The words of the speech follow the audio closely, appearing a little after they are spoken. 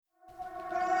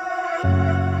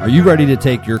Are you ready to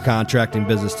take your contracting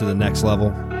business to the next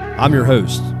level? I'm your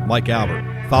host, Mike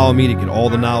Albert. Follow me to get all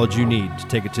the knowledge you need to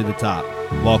take it to the top.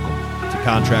 Welcome to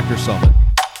Contractor Summit.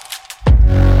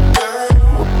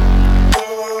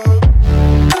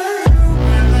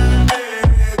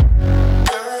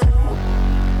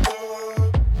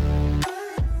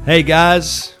 Hey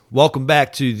guys, welcome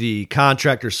back to the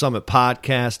Contractor Summit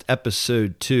podcast,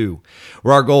 episode 2,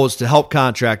 where our goal is to help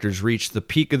contractors reach the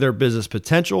peak of their business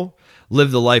potential,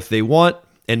 live the life they want,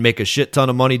 and make a shit ton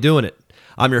of money doing it.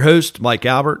 I'm your host, Mike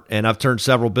Albert, and I've turned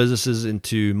several businesses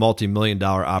into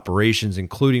multi-million-dollar operations,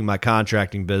 including my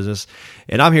contracting business,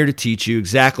 and I'm here to teach you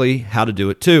exactly how to do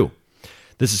it too.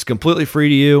 This is completely free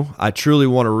to you. I truly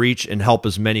want to reach and help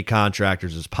as many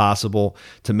contractors as possible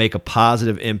to make a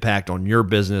positive impact on your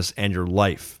business and your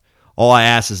life. All I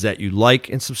ask is that you like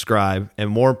and subscribe, and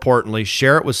more importantly,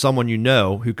 share it with someone you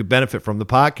know who could benefit from the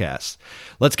podcast.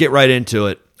 Let's get right into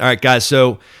it. All right, guys,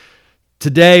 so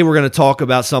today we're going to talk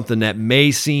about something that may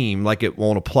seem like it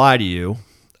won't apply to you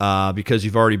because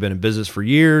you've already been in business for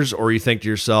years, or you think to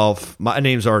yourself, my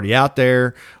name's already out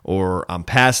there, or I'm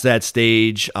past that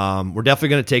stage. We're definitely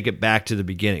going to take it back to the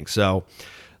beginning. So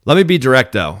let me be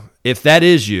direct, though. If that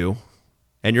is you,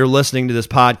 and you're listening to this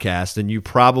podcast, then you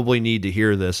probably need to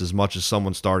hear this as much as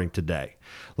someone starting today.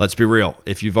 Let's be real.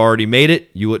 If you've already made it,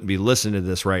 you wouldn't be listening to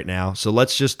this right now. So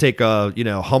let's just take a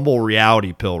humble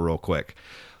reality pill real quick.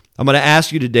 I'm going to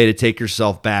ask you today to take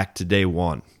yourself back to day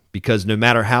one, because no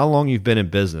matter how long you've been in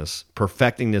business,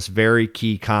 perfecting this very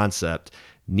key concept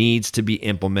needs to be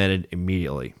implemented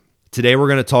immediately. Today we're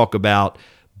going to talk about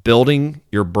building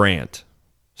your brand.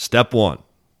 Step 1,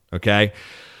 okay?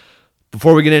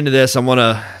 Before we get into this, I want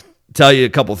to tell you a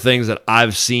couple things that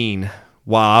I've seen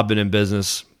while I've been in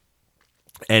business,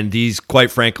 and these,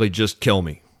 quite frankly, just kill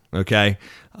me, okay?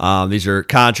 These are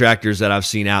contractors that I've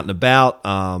seen out and about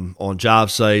on job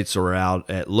sites or out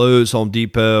at Lowe's, Home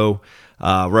Depot,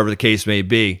 wherever the case may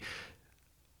be.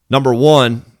 Number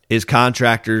 1 is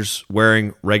contractors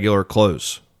wearing regular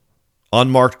clothes,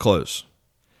 unmarked clothes.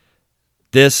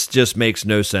 This just makes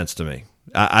no sense to me.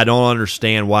 I don't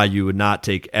understand why you would not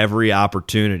take every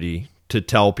opportunity to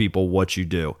tell people what you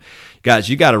do. Guys,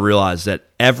 you got to realize that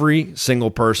every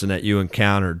single person that you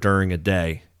encounter during a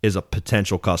day is a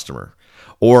potential customer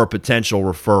or a potential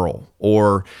referral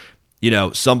or,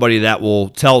 somebody that will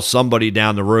tell somebody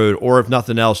down the road, or if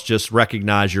nothing else, just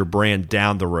recognize your brand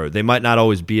down the road. They might not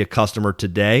always be a customer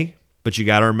today, but you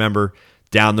got to remember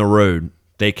down the road,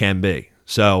 they can be.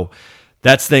 So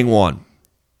that's thing 1.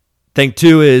 Thing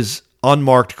 2 is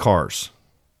unmarked cars.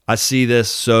 I see this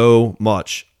so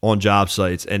much on job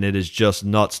sites, and it is just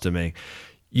nuts to me.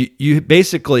 You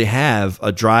basically have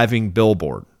a driving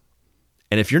billboard,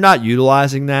 and if you're not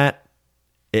utilizing that,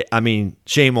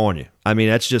 shame on you.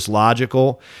 That's just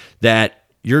logical that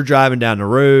you're driving down the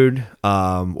road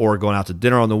or going out to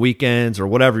dinner on the weekends or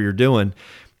whatever you're doing.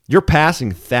 You're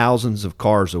passing thousands of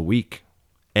cars a week,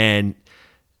 and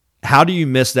how do you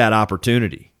miss that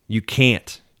opportunity? You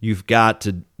can't. You've got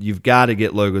to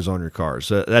get logos on your cars.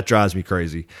 So that drives me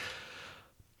crazy.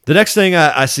 The next thing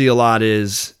I see a lot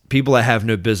is people that have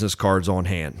no business cards on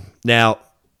hand. Now,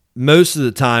 most of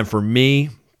the time for me,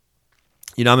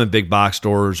 I'm in big box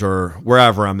stores or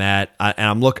wherever I'm at,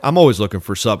 and I'm always looking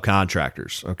for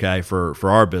subcontractors, okay, for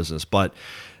our business. But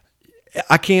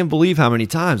I can't believe how many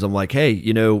times I'm like, hey,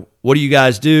 what do you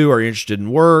guys do? Are you interested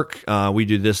in work? We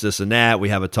do this, this, and that. We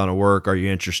have a ton of work. Are you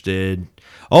interested?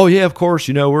 Oh yeah, of course.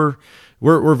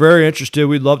 We're very interested.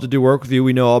 We'd love to do work with you.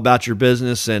 We know all about your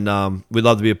business, and we'd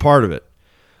love to be a part of it.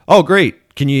 Oh,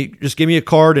 great. Can you just give me a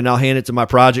card and I'll hand it to my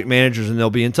project managers and they'll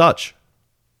be in touch?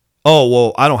 Oh,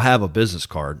 well, I don't have a business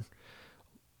card.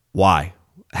 Why?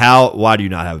 Why do you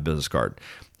not have a business card?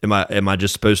 Am I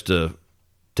just supposed to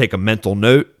take a mental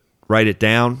note, write it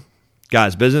down?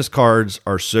 Guys, business cards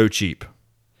are so cheap.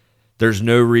 There's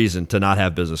no reason to not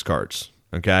have business cards,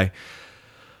 okay?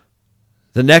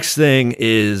 The next thing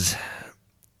is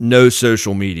no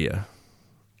social media.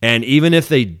 And even if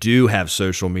they do have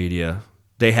social media,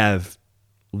 they have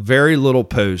very little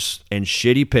posts and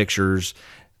shitty pictures.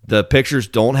 The pictures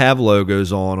don't have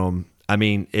logos on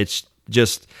them. It's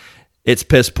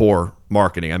piss poor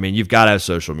marketing. You've got to have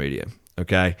social media,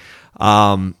 okay?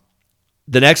 The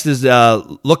next is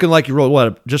looking like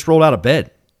you just rolled out of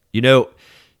bed.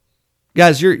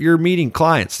 Guys, you're meeting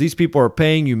clients. These people are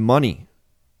paying you money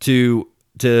to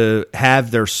have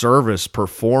their service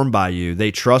performed by you. They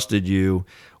trusted you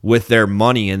with their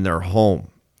money in their home.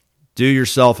 Do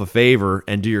yourself a favor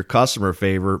and do your customer a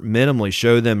favor. Minimally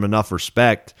show them enough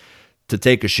respect to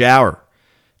take a shower,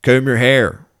 comb your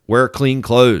hair, wear clean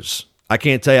clothes. I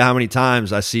can't tell you how many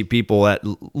times I see people that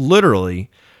literally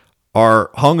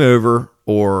are hungover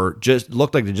or just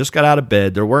look like they just got out of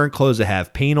bed. They're wearing clothes that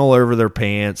have paint all over their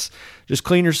pants. Just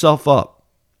clean yourself up.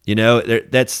 You know,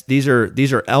 these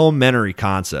are elementary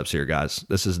concepts here, guys.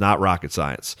 This is not rocket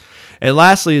science. And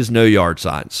lastly is no yard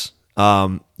signs.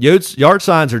 Yard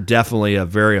signs are definitely a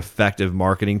very effective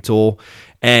marketing tool,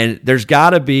 and there's just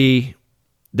got to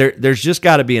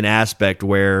be an aspect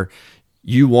where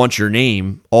you want your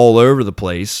name all over the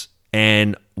place,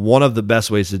 and one of the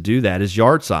best ways to do that is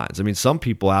yard signs. I mean, some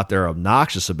people out there are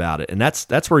obnoxious about it, and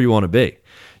that's where you want to be.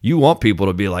 You want people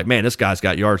to be like, man, this guy's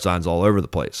got yard signs all over the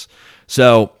place.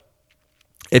 So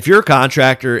if you're a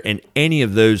contractor and any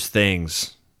of those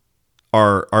things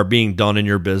are being done in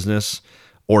your business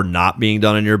or not being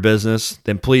done in your business,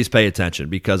 then please pay attention,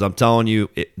 because I'm telling you,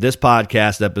 this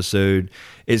podcast episode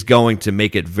is going to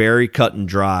make it very cut and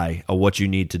dry of what you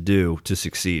need to do to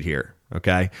succeed here,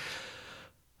 okay?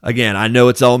 Again, I know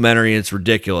it's elementary and it's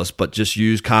ridiculous, but just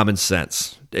use common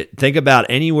sense. Think about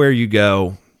anywhere you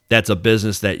go that's a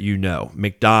business that you know.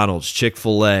 McDonald's,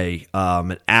 Chick-fil-A,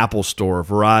 an Apple store,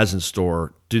 Verizon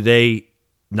store. Do they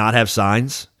not have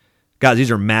signs? Guys,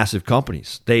 these are massive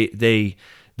companies. They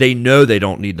know they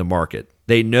don't need to market.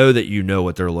 They know that you know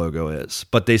what their logo is,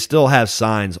 but they still have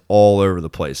signs all over the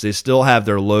place. They still have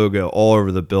their logo all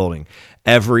over the building.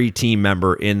 Every team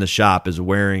member in the shop is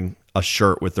wearing a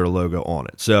shirt with their logo on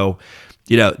it. So,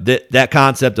 you know, that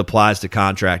concept applies to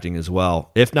contracting as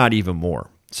well, if not even more.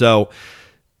 So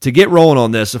to get rolling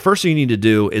on this, the first thing you need to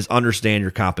do is understand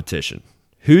your competition.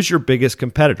 Who's your biggest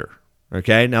competitor?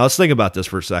 Okay, now let's think about this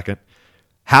for a second.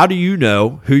 How do you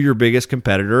know who your biggest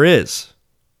competitor is?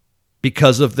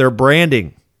 Because of their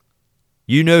branding.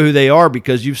 You know who they are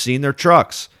because you've seen their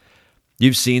trucks.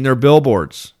 You've seen their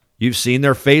billboards. You've seen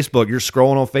their Facebook. You're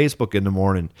scrolling on Facebook in the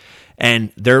morning,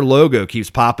 and their logo keeps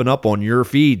popping up on your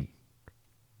feed.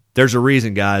 There's a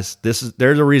reason, guys.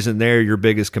 There's a reason they're your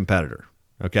biggest competitor,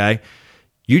 okay?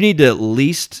 You need to at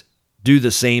least do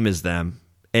the same as them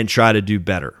and try to do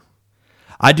better.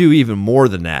 I do even more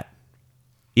than that.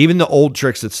 Even the old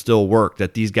tricks that still work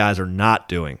that these guys are not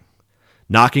doing.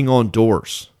 Knocking on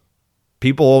doors.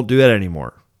 People won't do that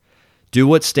anymore. Do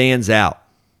what stands out.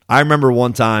 I remember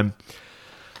one time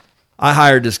I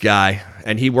hired this guy,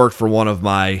 and he worked for one of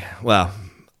my, well,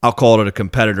 I'll call it a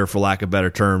competitor for lack of better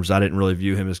terms. I didn't really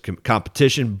view him as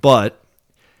competition, but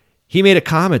he made a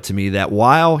comment to me that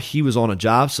while he was on a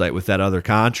job site with that other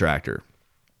contractor,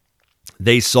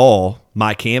 they saw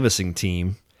my canvassing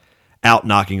team out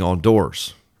knocking on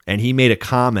doors. And he made a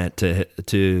comment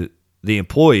to the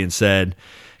employee and said,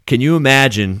 can you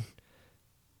imagine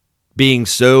being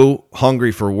so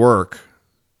hungry for work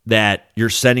that you're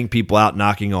sending people out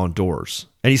knocking on doors?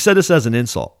 And he said this as an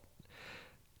insult.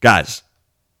 Guys,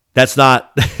 that's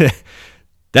not,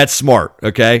 that's smart,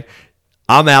 okay?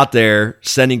 I'm out there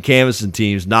sending canvassing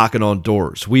teams knocking on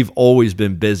doors. We've always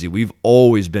been busy. We've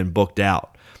always been booked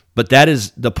out. But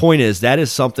the point is that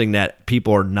is something that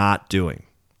people are not doing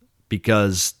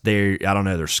because they're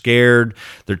scared.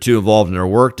 They're too involved in their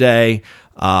workday,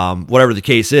 whatever the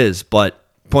case is. But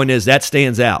point is that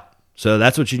stands out. So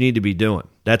that's what you need to be doing.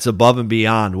 That's above and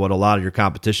beyond what a lot of your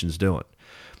competition is doing.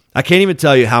 I can't even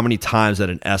tell you how many times at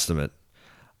an estimate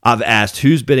I've asked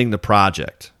who's bidding the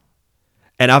project.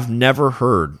 And I've never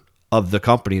heard of the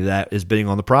company that is bidding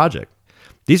on the project.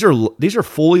 These are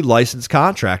fully licensed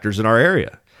contractors in our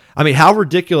area. I mean, how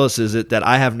ridiculous is it that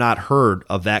I have not heard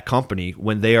of that company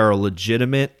when they are a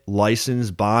legitimate,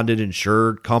 licensed, bonded,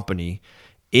 insured company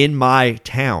in my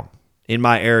town, in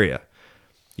my area?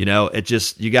 You know,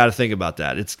 you got to think about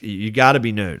that. You got to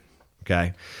be known,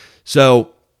 okay?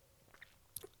 So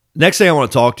next thing I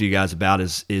want to talk to you guys about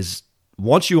is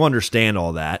once you understand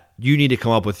all that, you need to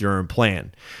come up with your own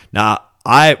plan. Now,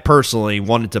 I personally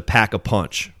wanted to pack a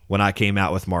punch when I came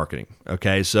out with marketing,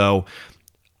 okay? So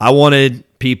I wanted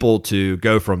people to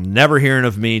go from never hearing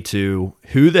of me to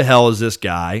who the hell is this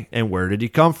guy and where did he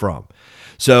come from?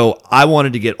 So I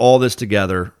wanted to get all this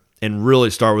together and really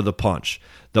start with a punch.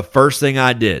 The first thing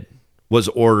I did was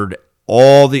ordered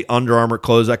all the Under Armour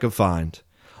clothes I could find,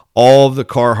 all of the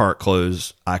Carhartt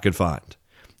clothes I could find.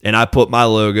 And I put my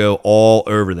logo all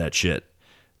over that shit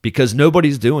because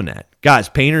nobody's doing that. Guys,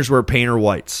 painters wear painter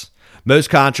whites. Most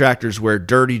contractors wear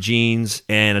dirty jeans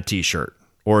and a t-shirt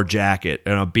or a jacket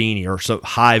and a beanie or some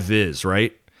high vis,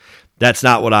 right? That's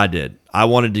not what I did. I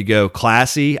wanted to go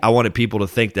classy. I wanted people to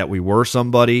think that we were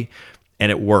somebody,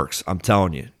 and it works. I'm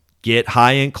telling you. Get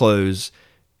high-end clothes,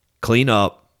 clean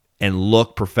up, and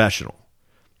look professional.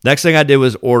 Next thing I did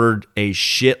was ordered a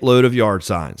shitload of yard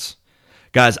signs.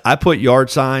 Guys, I put yard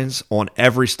signs on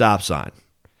every stop sign,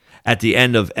 at the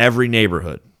end of every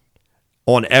neighborhood,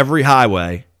 on every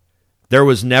highway. There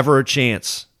was never a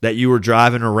chance that you were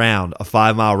driving around a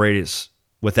 5-mile radius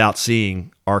without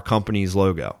seeing our company's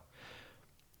logo.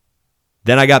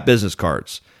 Then I got business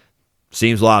cards.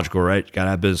 Seems logical, right? Got to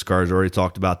have business cards. Already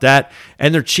talked about that.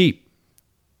 And they're cheap.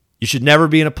 You should never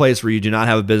be in a place where you do not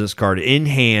have a business card in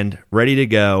hand, ready to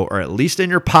go, or at least in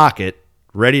your pocket,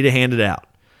 ready to hand it out.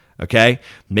 Okay?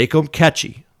 Make them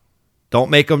catchy. Don't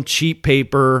make them cheap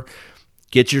paper.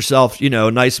 Get yourself,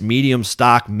 a nice medium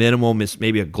stock minimum. It's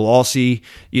maybe a glossy.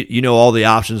 You know all the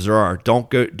options there are. Don't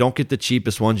get the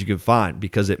cheapest ones you can find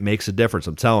because it makes a difference,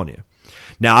 I'm telling you.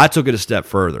 Now, I took it a step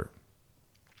further.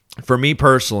 For me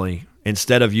personally,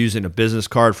 instead of using a business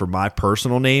card for my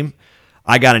personal name,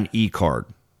 I got an e-card.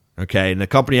 Okay, and the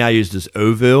company I used is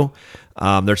Ovu.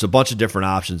 There's a bunch of different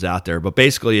options out there, but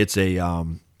basically it's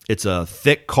a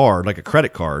thick card, like a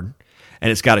credit card, and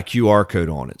it's got a QR code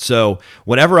on it. So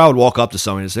whenever I would walk up to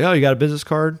somebody and say, "Oh, you got a business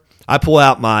card?" I pull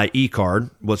out my e-card,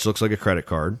 which looks like a credit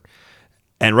card,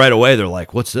 and right away they're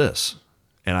like, "What's this?"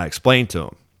 And I explain to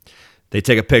them. They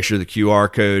take a picture of the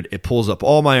QR code. It pulls up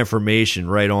all my information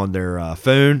right on their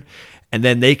phone, and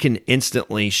then they can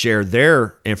instantly share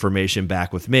their information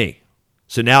back with me.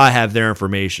 So now I have their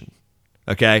information.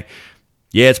 Okay?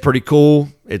 Yeah, it's pretty cool.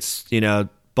 It's,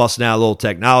 busting out a little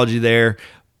technology there,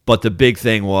 but the big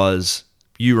thing was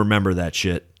you remember that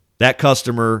shit. That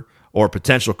customer or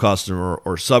potential customer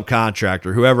or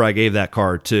subcontractor, whoever I gave that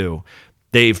card to,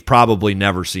 they've probably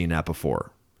never seen that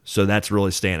before. So that's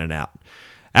really standing out.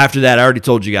 After that, I already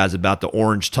told you guys about the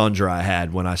orange Tundra I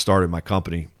had when I started my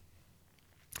company.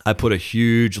 I put a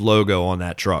huge logo on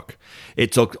that truck.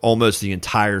 It took almost the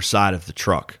entire side of the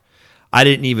truck. I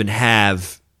didn't even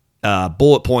have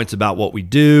bullet points about what we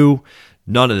do,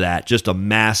 none of that, just a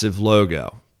massive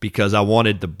logo because I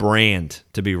wanted the brand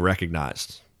to be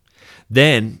recognized.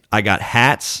 Then I got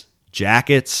hats,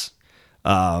 jackets,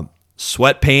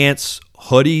 sweatpants,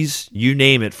 hoodies, you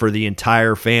name it, for the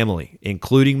entire family,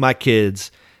 including my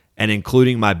kids and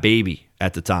including my baby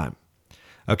at the time.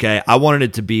 Okay, I wanted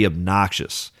it to be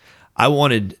obnoxious. I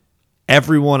wanted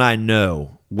everyone I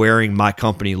know wearing my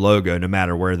company logo no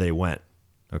matter where they went.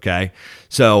 Okay,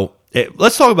 so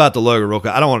let's talk about the logo real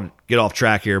quick. I don't want to get off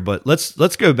track here, but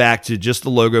let's go back to just the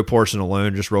logo portion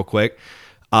alone just real quick.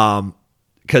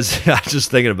 Because I was just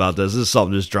thinking about this. This is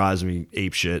something that just drives me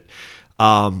ape shit.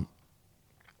 Hopefully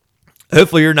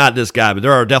you're not this guy, but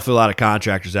there are definitely a lot of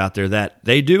contractors out there that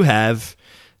they do have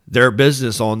their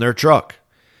business on their truck.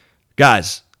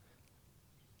 Guys,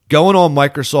 going on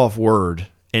Microsoft Word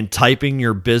and typing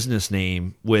your business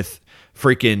name with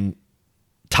freaking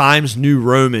Times New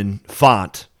Roman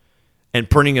font and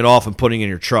printing it off and putting it in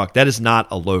your truck, that is not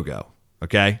a logo,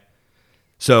 okay?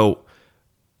 So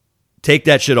take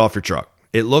that shit off your truck.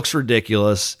 It looks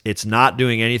ridiculous. It's not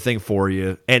doing anything for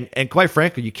you. And quite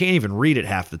frankly, you can't even read it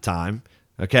half the time,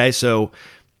 okay? So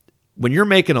when you're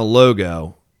making a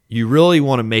logo, you really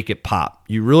want to make it pop.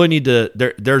 You really need to,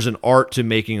 there's an art to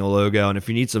making a logo, and if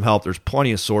you need some help, there's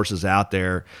plenty of sources out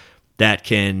there that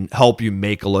can help you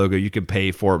make a logo. You can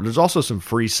pay for it. There's also some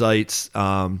free sites,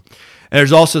 and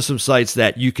there's also some sites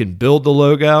that you can build the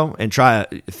logo and try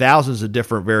thousands of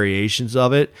different variations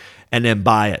of it and then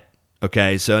buy it.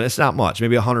 Okay, so it's not much,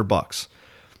 maybe $100.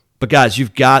 But guys,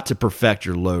 you've got to perfect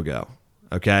your logo.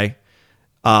 Okay,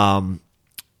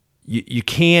 you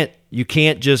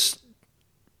can't just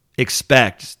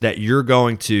expect that you're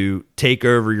going to take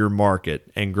over your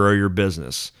market and grow your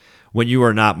business when you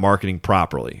are not marketing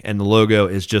properly. And the logo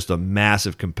is just a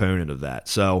massive component of that.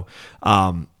 So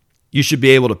you should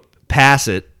be able to pass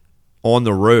it on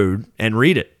the road and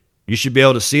read it. You should be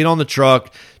able to see it on the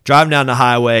truck, driving down the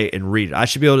highway and read it. I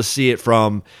should be able to see it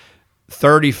from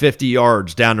 30, 50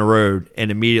 yards down the road and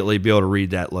immediately be able to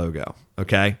read that logo.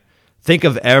 Okay? Think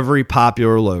of every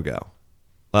popular logo.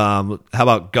 How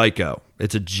about Geico?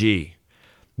 It's a G.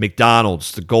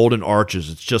 McDonald's, the Golden Arches,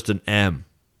 it's just an M.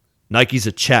 Nike's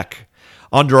a check.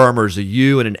 Under Armour is a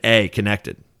U and an A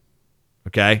connected.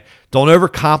 Okay? Don't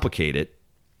overcomplicate it,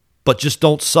 but just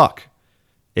don't suck.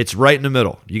 It's right in the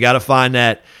middle. You got to find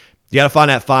that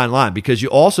fine line because you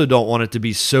also don't want it to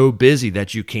be so busy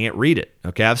that you can't read it.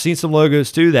 Okay? I've seen some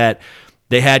logos too that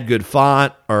they had good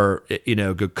font or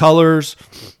good colors,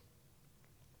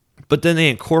 but then they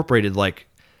incorporated like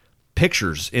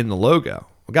pictures in the logo.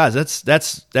 Well, guys,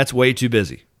 that's way too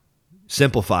busy.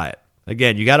 Simplify it.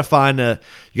 Again, you got to find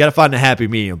the happy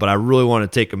medium, but I really want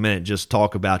to take a minute and just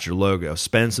talk about your logo.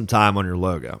 Spend some time on your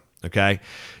logo, okay?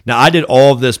 Now, I did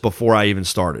all of this before I even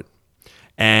started.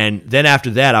 And then after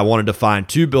that, I wanted to find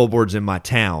 2 billboards in my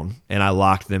town, and I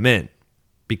locked them in.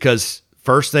 Because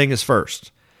first thing is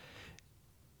first.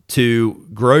 to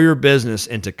grow your business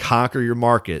and to conquer your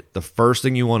market, the first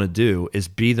thing you want to do is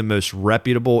be the most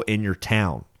reputable in your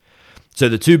town. So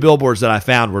the 2 billboards that I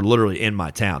found were literally in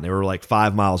my town. They were like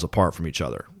 5 miles apart from each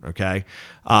other, okay?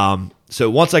 So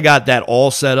once I got that all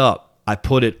set up, I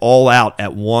put it all out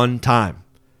at one time.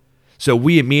 So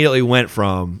we immediately went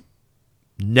from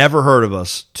never heard of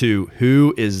us to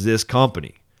who is this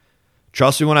company?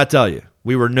 Trust me when I tell you,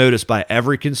 we were noticed by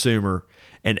every consumer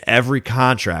and every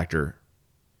contractor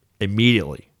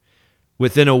immediately.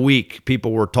 Within a week,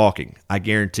 people were talking. I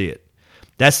guarantee it.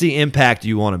 That's the impact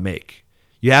you want to make.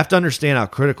 You have to understand how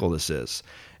critical this is,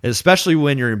 especially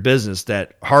when you're in business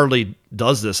that hardly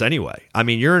does this anyway. I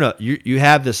mean, you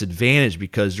have this advantage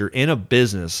because you're in a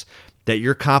business that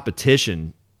your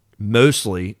competition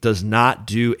mostly does not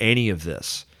do any of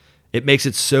this. It makes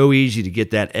it so easy to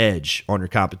get that edge on your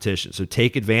competition. So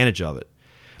take advantage of it.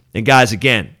 And guys,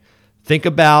 again, think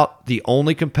about the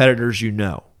only competitors you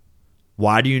know.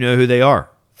 Why do you know who they are?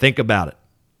 Think about it.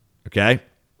 Okay?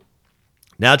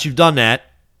 Now that you've done that,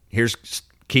 here's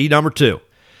key number 2.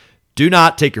 Do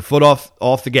not take your foot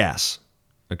off the gas.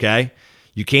 Okay?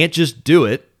 You can't just do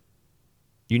it.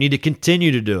 You need to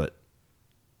continue to do it.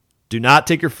 Do not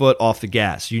take your foot off the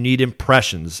gas. You need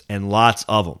impressions and lots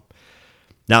of them.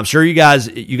 Now, I'm sure you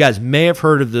guys may have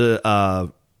heard of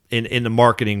the in the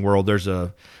marketing world, there's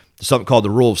something called the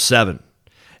rule of 7.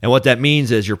 And what that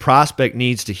means is your prospect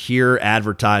needs to hear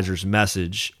advertiser's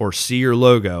message or see your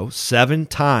logo 7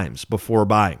 times before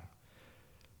buying.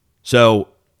 So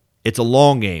it's a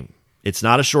long game. It's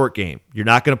not a short game. You're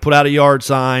not going to put out a yard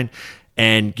sign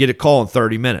and get a call in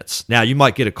 30 minutes. Now, you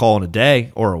might get a call in a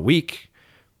day or a week.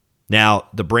 Now,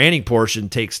 the branding portion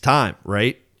takes time,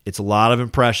 right? It's a lot of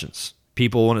impressions.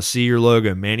 People want to see your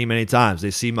logo many, many times.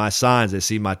 They see my signs. They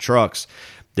see my trucks.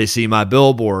 They see my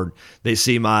billboard. They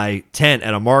see my tent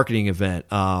at a marketing event.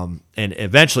 And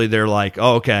eventually they're like,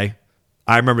 oh, okay,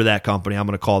 I remember that company. I'm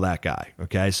going to call that guy.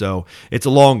 Okay, so it's a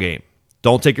long game.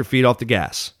 Don't take your feet off the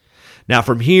gas. Now,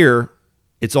 from here,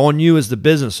 it's on you as the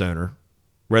business owner,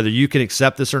 whether you can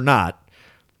accept this or not,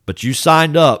 but you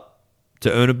signed up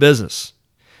to own a business.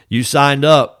 You signed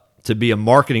up to be a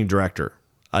marketing director,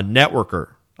 a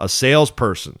networker, a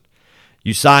salesperson.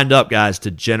 You signed up, guys,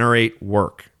 to generate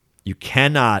work. You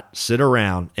cannot sit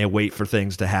around and wait for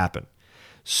things to happen.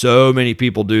 So many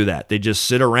people do that. They just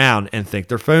sit around and think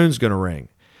their phone's going to ring.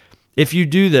 If you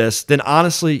do this, then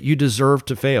honestly, you deserve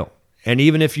to fail. And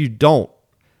even if you don't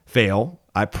fail,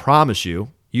 I promise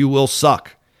you, you will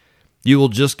suck. You will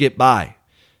just get by.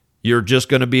 You're just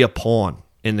going to be a pawn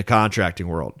in the contracting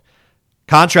world.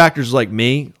 Contractors like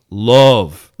me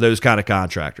love those kind of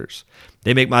contractors.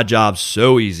 They make my job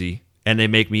so easy, and they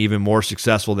make me even more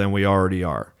successful than we already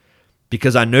are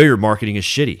because I know your marketing is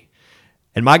shitty.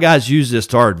 And my guys use this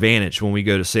to our advantage when we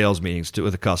go to sales meetings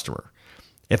with a customer.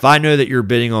 If I know that you're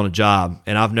bidding on a job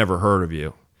and I've never heard of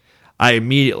you, I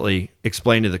immediately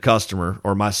explain to the customer,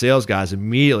 or my sales guys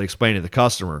immediately explain to the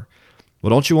customer, well,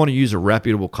 don't you want to use a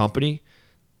reputable company?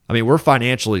 I mean, we're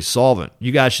financially solvent.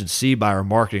 You guys should see by our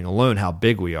marketing alone how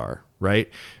big we are, right?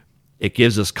 It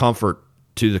gives us comfort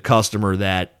to the customer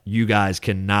that you guys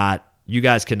cannot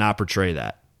portray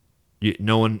that.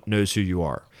 No one knows who you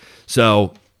are.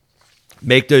 So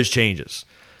make those changes.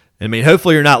 I mean,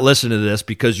 hopefully you're not listening to this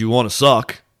because you want to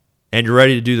suck and you're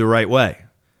ready to do the right way.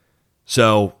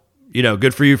 So,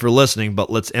 good for you for listening,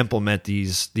 but let's implement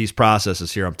these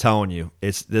processes here. I'm telling you,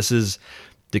 this is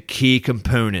the key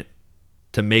component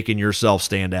to making yourself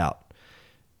stand out.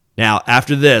 Now,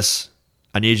 after this,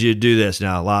 I need you to do this.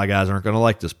 Now, a lot of guys aren't going to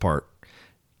like this part.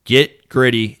 Get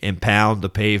gritty and pound the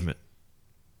pavement.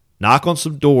 Knock on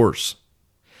some doors.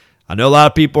 I know a lot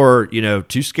of people are,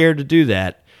 too scared to do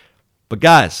that. But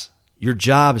guys, your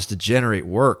job is to generate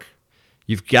work.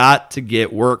 You've got to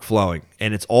get work flowing,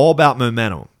 and it's all about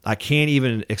momentum. I can't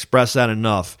even express that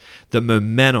enough. The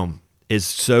momentum is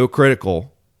so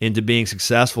critical into being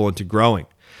successful and to growing.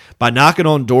 By knocking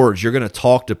on doors, you're going to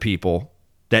talk to people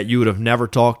that you would have never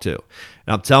talked to.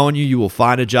 And I'm telling you, you will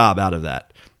find a job out of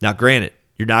that. Now, granted,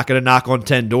 you're not going to knock on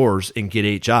 10 doors and get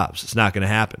 8 jobs. It's not going to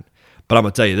happen. But I'm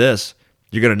going to tell you this.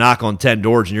 You're going to knock on 10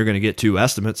 doors and you're going to get 2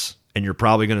 estimates, and you're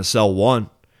probably going to sell 1.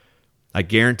 I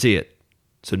guarantee it.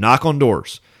 So knock on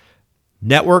doors.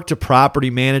 Network to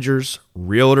property managers,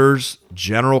 realtors,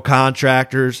 general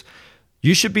contractors.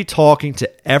 You should be talking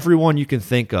to everyone you can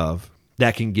think of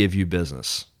that can give you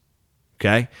business.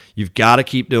 Okay? You've got to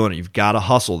keep doing it. You've got to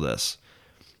hustle this.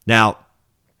 Now,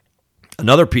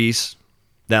 another piece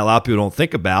that a lot of people don't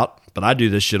think about, but I do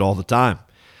this shit all the time.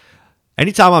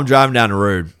 Anytime I'm driving down the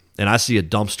road and I see a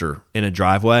dumpster in a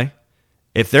driveway,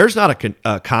 if there's not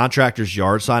a contractor's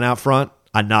yard sign out front,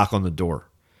 I knock on the door.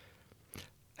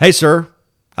 Hey, sir,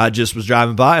 I just was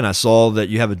driving by and I saw that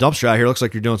you have a dumpster out here. Looks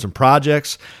like you're doing some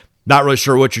projects. Not really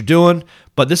sure what you're doing,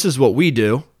 but this is what we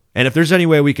do. And if there's any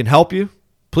way we can help you,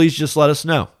 please just let us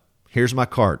know. Here's my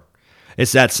card.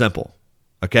 It's that simple.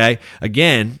 Okay?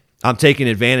 Again, I'm taking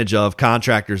advantage of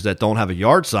contractors that don't have a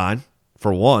yard sign,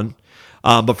 for one.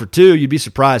 But for two, you'd be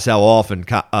surprised how often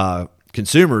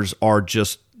consumers are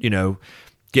just,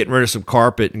 getting rid of some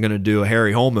carpet and going to do a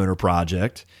hairy homeowner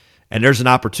project. And there's an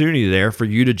opportunity there for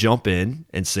you to jump in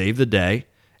and save the day.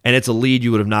 And it's a lead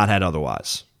you would have not had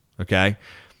otherwise. Okay?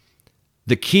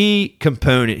 The key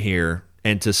component here,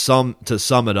 and to sum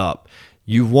it up,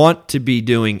 you want to be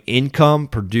doing income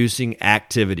producing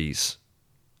activities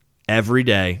every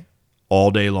day, all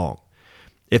day long.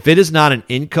 If it is not an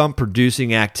income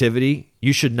producing activity,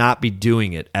 you should not be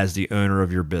doing it as the owner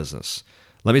of your business.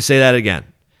 Let me say that again.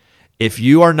 If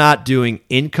you are not doing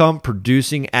income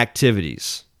producing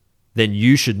activities, then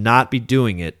you should not be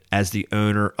doing it as the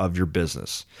owner of your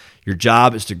business. Your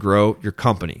job is to grow your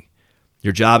company.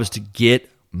 Your job is to get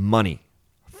money.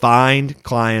 Find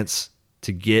clients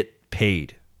to get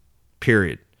paid.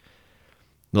 Period.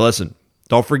 Now listen,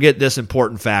 don't forget this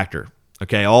important factor.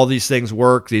 Okay, all these things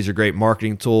work. These are great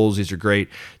marketing tools. These are great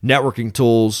networking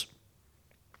tools.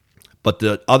 But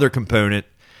the other component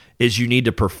is you need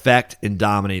to perfect and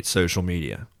dominate social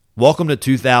media. Welcome to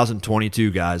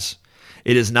 2022, guys.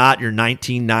 It is not your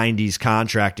 1990s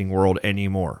contracting world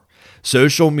anymore.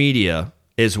 Social media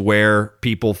is where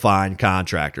people find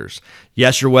contractors.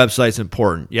 Yes, your website's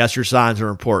important. Yes, your signs are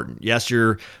important. Yes,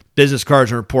 your business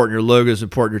cards are important. Your logo is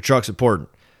important. Your truck's important.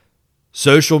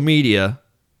 Social media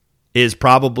is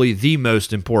probably the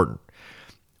most important.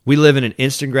 We live in an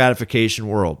instant gratification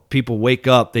world. People wake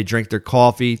up, they drink their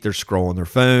coffee, they're scrolling their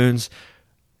phones,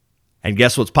 and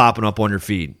guess what's popping up on your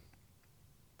feed?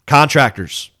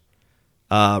 Contractors,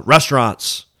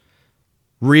 restaurants,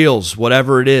 reels,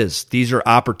 whatever it is. These are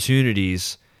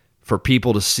opportunities for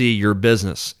people to see your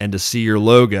business and to see your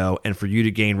logo and for you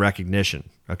to gain recognition,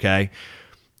 okay?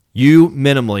 You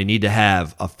minimally need to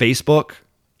have a Facebook,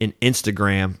 an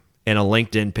Instagram, and a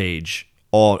LinkedIn page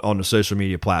all on the social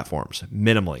media platforms,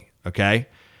 minimally, okay?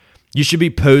 You should be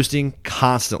posting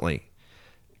constantly.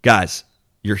 Guys,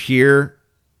 you're here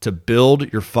to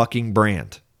build your fucking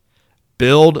brand.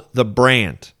 Build the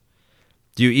brand.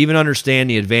 Do you even understand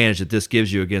the advantage that this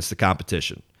gives you against the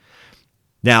competition?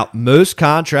 Now, most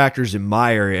contractors in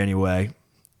my area anyway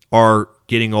are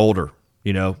getting older.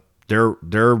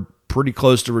 They're pretty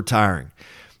close to retiring.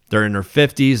 They're in their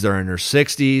 50s, they're in their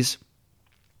 60s.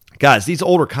 Guys, these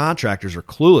older contractors are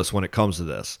clueless when it comes to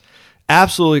this.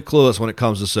 Absolutely clueless when it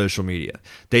comes to social media.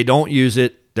 They don't use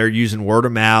it. They're using word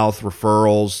of mouth,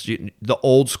 referrals, the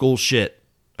old school shit,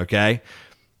 okay?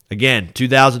 Again,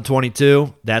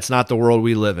 2022, that's not the world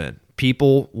we live in.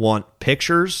 People want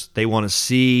pictures. They want to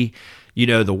see,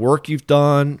 the work you've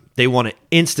done. They want to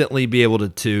instantly be able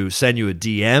to send you a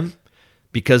DM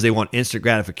because they want instant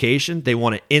gratification. They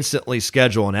want to instantly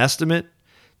schedule an estimate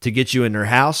to get you in their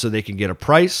house so they can get a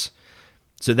price.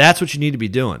 So that's what you need to be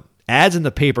doing. Ads in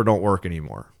the paper don't work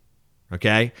anymore,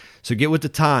 okay? So get with the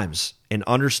times and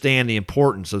understand the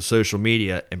importance of social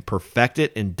media and perfect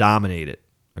it and dominate it,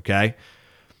 okay?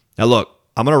 Now look,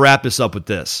 I'm going to wrap this up with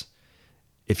this.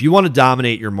 If you want to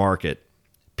dominate your market,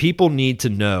 people need to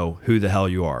know who the hell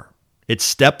you are. It's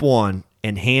step one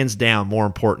and hands down more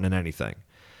important than anything.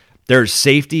 There's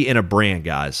safety in a brand,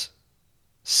 guys.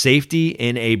 Safety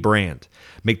in a brand.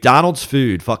 McDonald's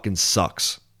food fucking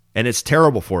sucks, and it's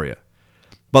terrible for you.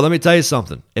 But let me tell you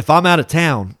something. If I'm out of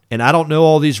town and I don't know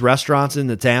all these restaurants in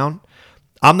the town,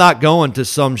 I'm not going to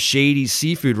some shady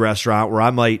seafood restaurant where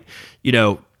I might,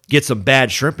 get some bad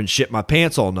shrimp and shit my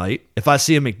pants all night. If I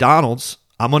see a McDonald's,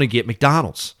 I'm going to get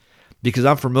McDonald's because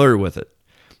I'm familiar with it.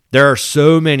 There are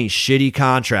so many shitty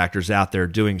contractors out there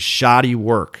doing shoddy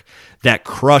work that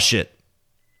crush it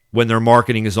when their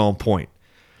marketing is on point.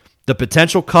 The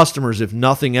potential customers, if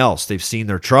nothing else, they've seen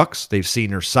their trucks, they've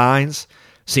seen their signs,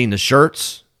 seen the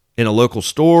shirts in a local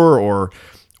store or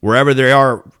wherever they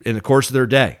are in the course of their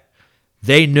day.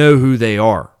 They know who they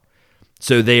are.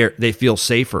 So they feel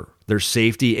safer. There's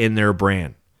safety in their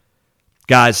brand.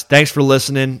 Guys, thanks for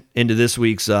listening into this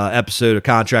week's episode of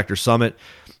Contractor Summit.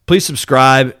 Please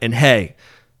subscribe, and hey,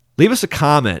 leave us a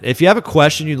comment. If you have a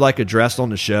question you'd like addressed on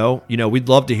the show, we'd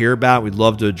love to hear about it. We'd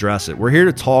love to address it. We're here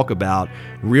to talk about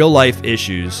real life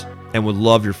issues and would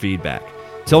love your feedback.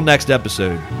 Till next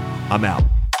episode, I'm out.